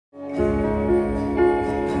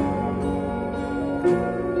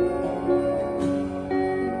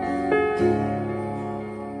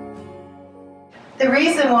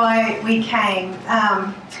reason why we came,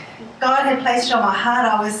 God had placed it on my heart.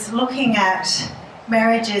 I was looking at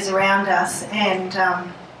marriages around us and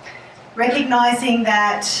recognizing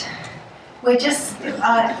that we're just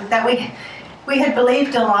that we had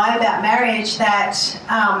believed a lie about marriage, that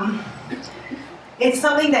it's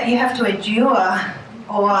something that you have to endure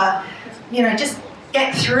or, you know, just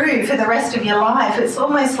get through for the rest of your life. It's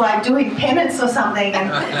almost like doing penance or something. And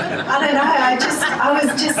I don't know, I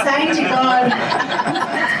was just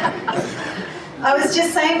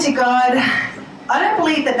saying to God, I don't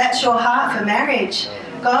believe that that's your heart for marriage.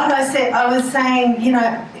 God, I was saying, you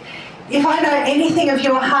know, if I know anything of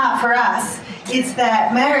your heart for us, it's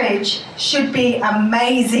that marriage should be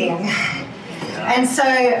amazing. And so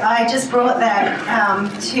I just brought that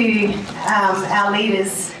to our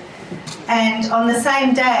leaders. And on the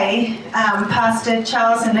same day, Pastor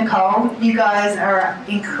Charles and Nicole, you guys are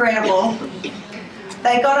incredible.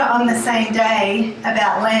 They got it on the same day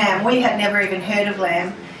about lamb. We had never even heard of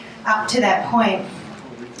lamb up to that point.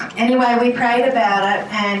 Anyway, we prayed about it,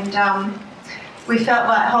 and we felt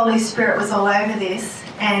like Holy Spirit was all over this.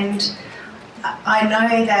 And I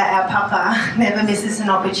know that our Papa never misses an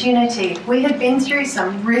opportunity. We had been through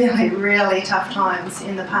some really, really tough times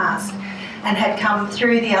in the past and had come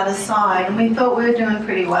through the other side, and we thought we were doing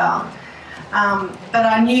pretty well. But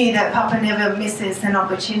I knew that Papa never misses an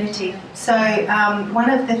opportunity. So one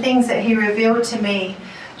of the things that he revealed to me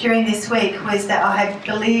during this week was that I had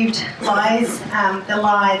believed lies, the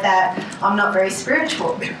lie that I'm not very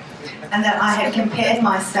spiritual, and that I had compared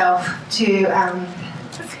myself to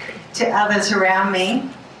others around me,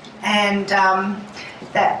 and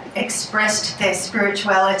that expressed their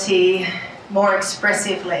spirituality more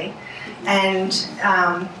expressively, and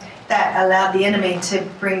that allowed the enemy to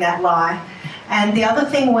bring that lie. And the other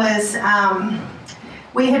thing was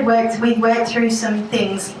we worked through some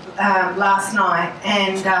things last night,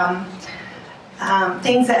 and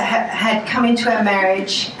things that had come into our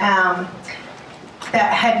marriage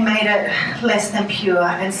that had made it less than pure.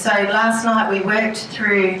 And so last night we worked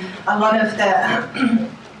through a lot of the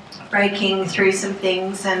breaking through some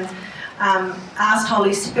things, and asked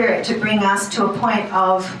Holy Spirit to bring us to a point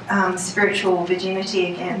of spiritual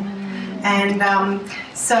virginity again. And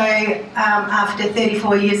so after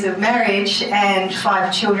 34 years of marriage and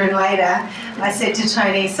 5 children later, I said to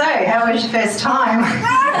Tony, so how was your first time?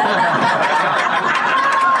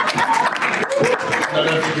 I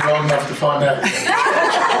don't think you're old enough to find out.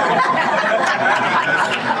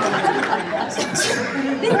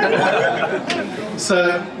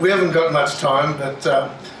 So we haven't got much time, but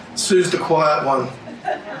Sue's the quiet one.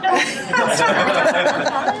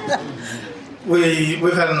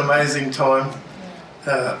 We've had an amazing time.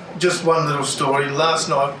 Just one little story. Last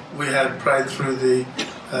night we had prayed through the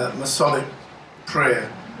Masonic prayer.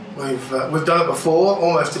 We've done it before,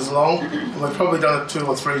 almost as long, and we've probably done it 2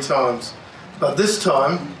 or 3 times. But this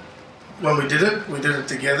time, when we did it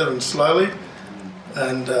together and slowly.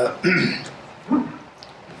 And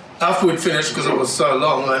after we'd finished, because it was so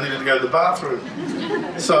long, I needed to go to the bathroom.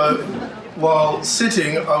 So while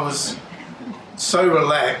sitting, I was so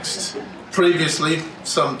relaxed. Previously,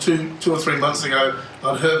 some 2 or 3 months ago,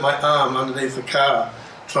 I'd hurt my arm underneath the car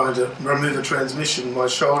trying to remove a transmission. My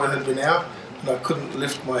shoulder had been out and I couldn't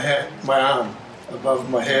lift my arm above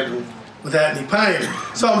my head without any pain.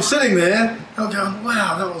 So I'm sitting there and I'm going,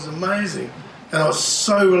 wow, that was amazing. And I was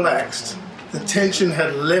so relaxed. The tension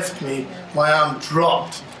had left me, my arm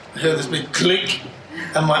dropped. I heard this big click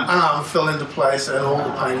and my arm fell into place and all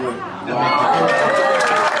the pain went. Wow.